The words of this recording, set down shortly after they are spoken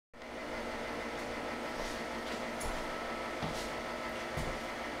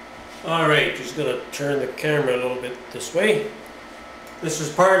Alright, just going to turn the camera a little bit this way. This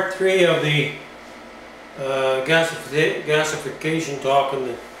is part 3 of the gasification talk.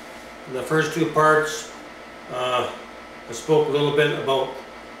 In the first 2 parts, I spoke a little bit about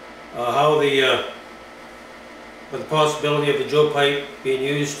how the possibility of the Joe pipe being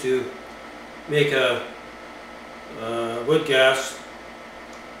used to make a wood gas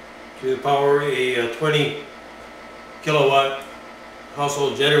to power a 20 kilowatt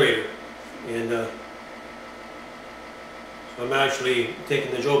household generator. And so I'm actually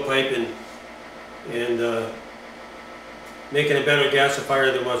taking the Joe pipe and making a better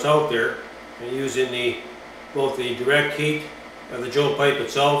gasifier than what's out there, and using both the direct heat of the Joe pipe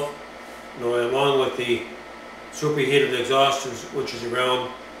itself, along with the superheated exhausters, which is around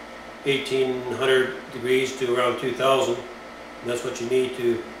 1800 degrees to around 2000. And that's what you need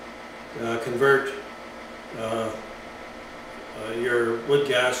to convert your wood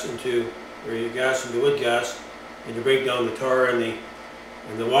gas into, or your gas into wood gas, and to break down the tar and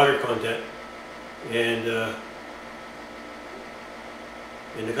the water content. And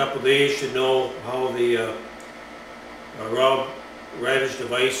in a couple of days, you should know how the raw ravage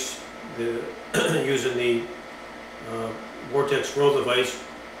device, using the vortex roll device,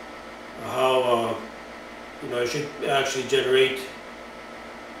 how it should actually generate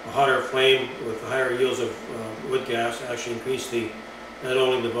a hotter flame with higher yields of wood gas, actually increase not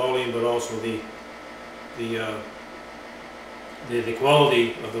only the volume but also the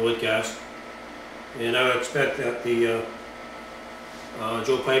quality of the wood gas. And I would expect that the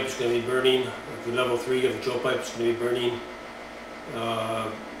Joe pipe is going to be burning, the level 3 of the Joe pipe is going to be burning,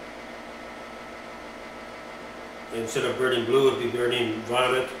 instead of burning blue, it would be burning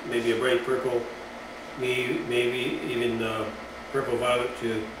violet, maybe a bright purple, maybe even purple violet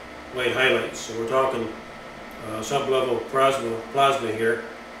to white highlights. So we're talking sub-level plasma here,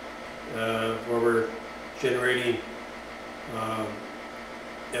 where we're generating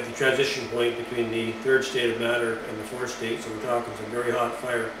at the transition point between the 3rd state of matter and the 4th state. So we're talking some very hot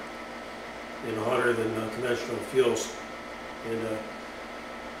fire, hotter than conventional fuels. And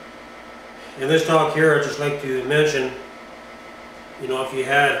in this talk here, I'd just like to mention, if you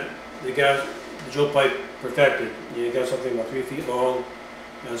had the Joe pipe perfected, you got something about 3 feet long,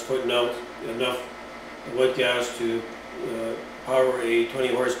 that's putting out enough wood gas to power a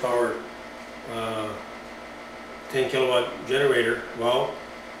 20 horsepower 10 kilowatt generator. Well,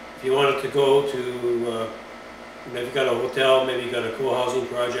 if you wanted to go to, if you've got a hotel, maybe you've got a co-housing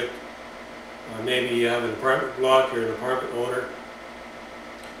project, maybe you have an apartment block, you're an apartment owner,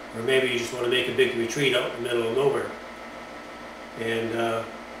 or maybe you just want to make a big retreat out in the middle of nowhere, and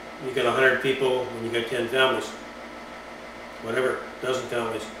you got 100 people and you got 10 families, whatever, a dozen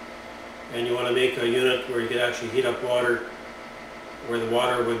families, and you want to make a unit where you could actually heat up water, where the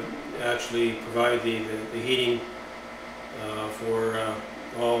water would actually provide the heating for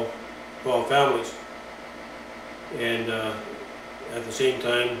all families, and at the same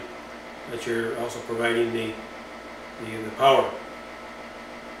time that you're also providing the power.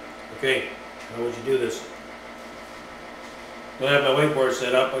 Okay, how would you do this? I have my whiteboard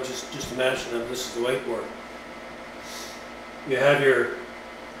set up. I just imagine that this is the whiteboard. You have your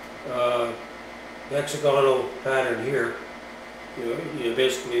hexagonal pattern here.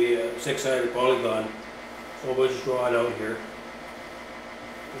 Basically a 6-sided polygon. So we'll just draw it out here.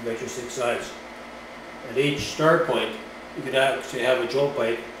 You got your 6 sides. At each start point, you could actually have a Joe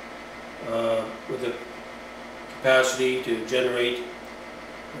pipe with the capacity to generate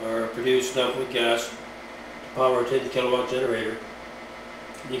or produce enough wood gas to power a 10 kilowatt generator.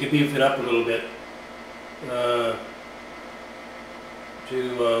 You could beef it up a little bit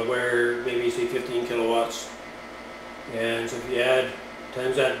to where maybe say 15 kilowatts. And so if you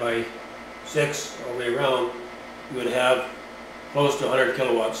times that by 6 all the way around, you would have close to 100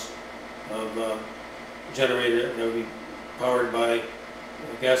 kilowatts of generator that would be powered by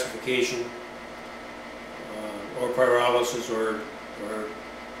gasification or pyrolysis or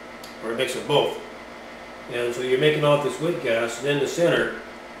a mix of both. And so you're making all this wood gas, and in the center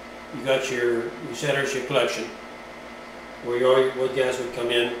you got your center's your collection, where your wood gas would come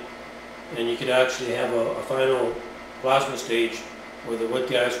in, and you could actually have a final plasma stage where the wood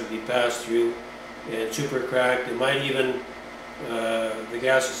gas would be passed through and super cracked. It might even, the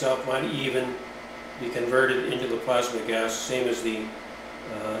gas itself might even be converted into the plasma gas, same as the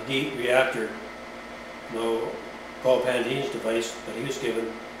DEET reactor. Paul Pandine's device that he was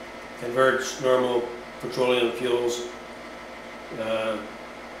given converts normal petroleum fuels,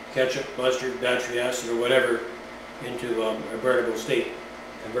 ketchup, mustard, battery acid, or whatever, into a burnable state,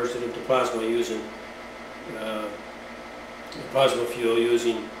 converts it into plasma using plasma fuel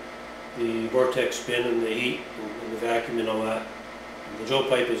using the vortex spin and the heat and the vacuum and all that. And the Joe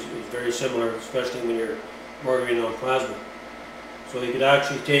pipe is very similar, especially when you're working on plasma. So you could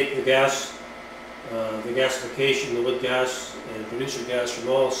actually take the gas, the gasification, the wood gas and producer gas from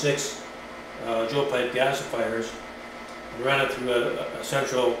all 6 Joe pipe gasifiers and run it through a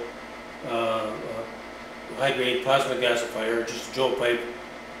central high-grade plasma gasifier, just a Joe pipe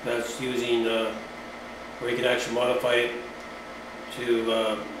that's using, where you can actually modify it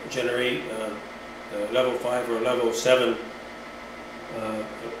to generate a level 5 or a level 7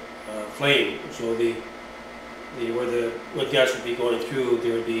 flame. So where the wood gas would be going through,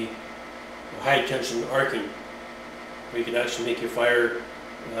 there would be a high tension arcing, where you can actually make your fire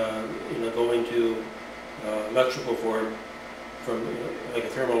go into electrical form from like a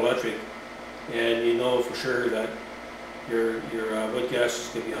thermoelectric, and you know for sure that your wood gas is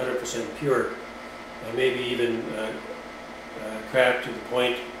going to be 100% pure, and maybe even cracked to the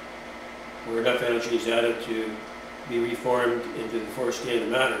point where enough energy is added to be reformed into the first state of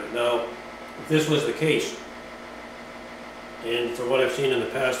the matter. Now, if this was the case, and from what I've seen in the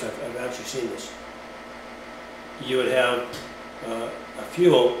past, I've actually seen this, you would have a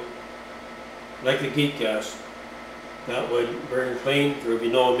fuel like the geek gas that would burn clean. There would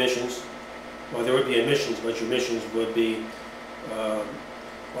be no emissions. Well, there would be emissions, but your emissions would be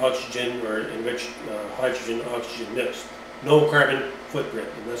oxygen or enriched hydrogen-oxygen mix. No carbon footprint,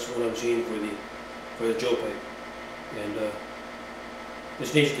 and that's what I'm seeing for the Joe pipe. And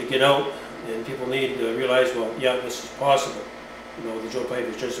this needs to get out, and people need to realize, well, yeah, this is possible. The Joe pipe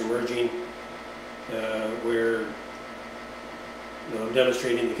is just emerging. Where I'm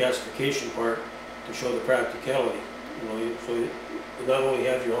demonstrating the gasification part to show the practicality. So you not only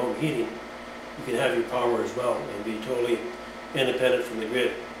have your home heating, you can have your power as well and be totally independent from the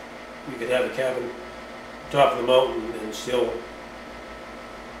grid. You could have a cabin top of the mountain and still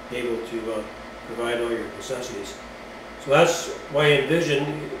be able to provide all your necessities. So that's why I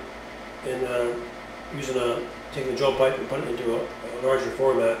envision taking the Joe pipe and putting it into a larger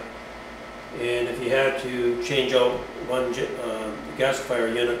format. And if you had to change out one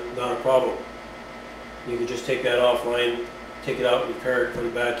gasifier unit, not a problem. You could just take that offline, take it out, repair it, put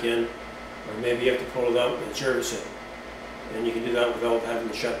it back in, or maybe you have to pull it out and service it. And you can do that without having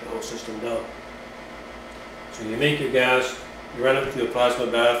to shut the whole system down. So you make your gas, you run it through a plasma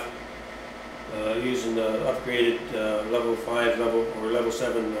bath using the upgraded level 5 or level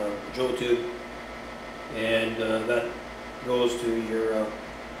 7 Joe tube, and that goes to your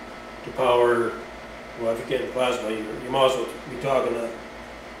to power. Well, if you're getting plasma, you might as well be talking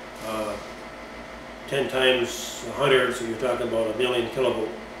 10 times 100, so you're talking about 1,000,000 kilovolt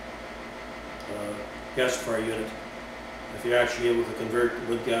gasifier unit. If you're actually able to convert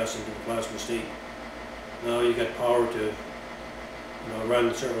wood gas into the plasma state, now you got power to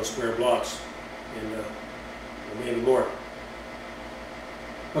run several square blocks and maybe more.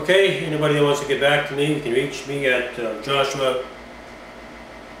 Okay, anybody that wants to get back to me, you can reach me at Joshua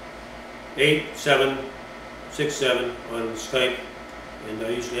 8767 on Skype, and I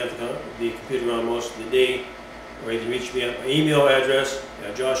usually have the computer on most of the day. Or you can reach me at my email address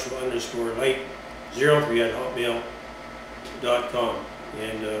at joshua_light03@hotmail.com.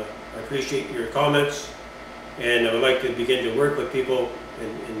 And I appreciate your comments, and I would like to begin to work with people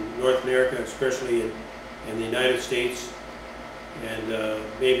in North America, especially in the United States, and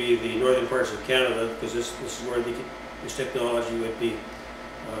maybe the northern parts of Canada, because this is where this technology would be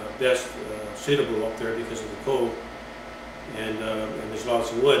best suitable up there because of the cold, and there's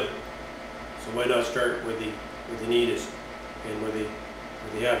lots of wood. So why not start where the need is and where they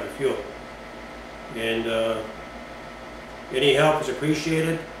have the fuel? And any help is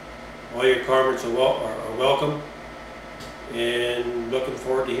appreciated. All your comments are welcome, and looking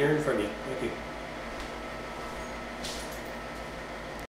forward to hearing from you. Thank you.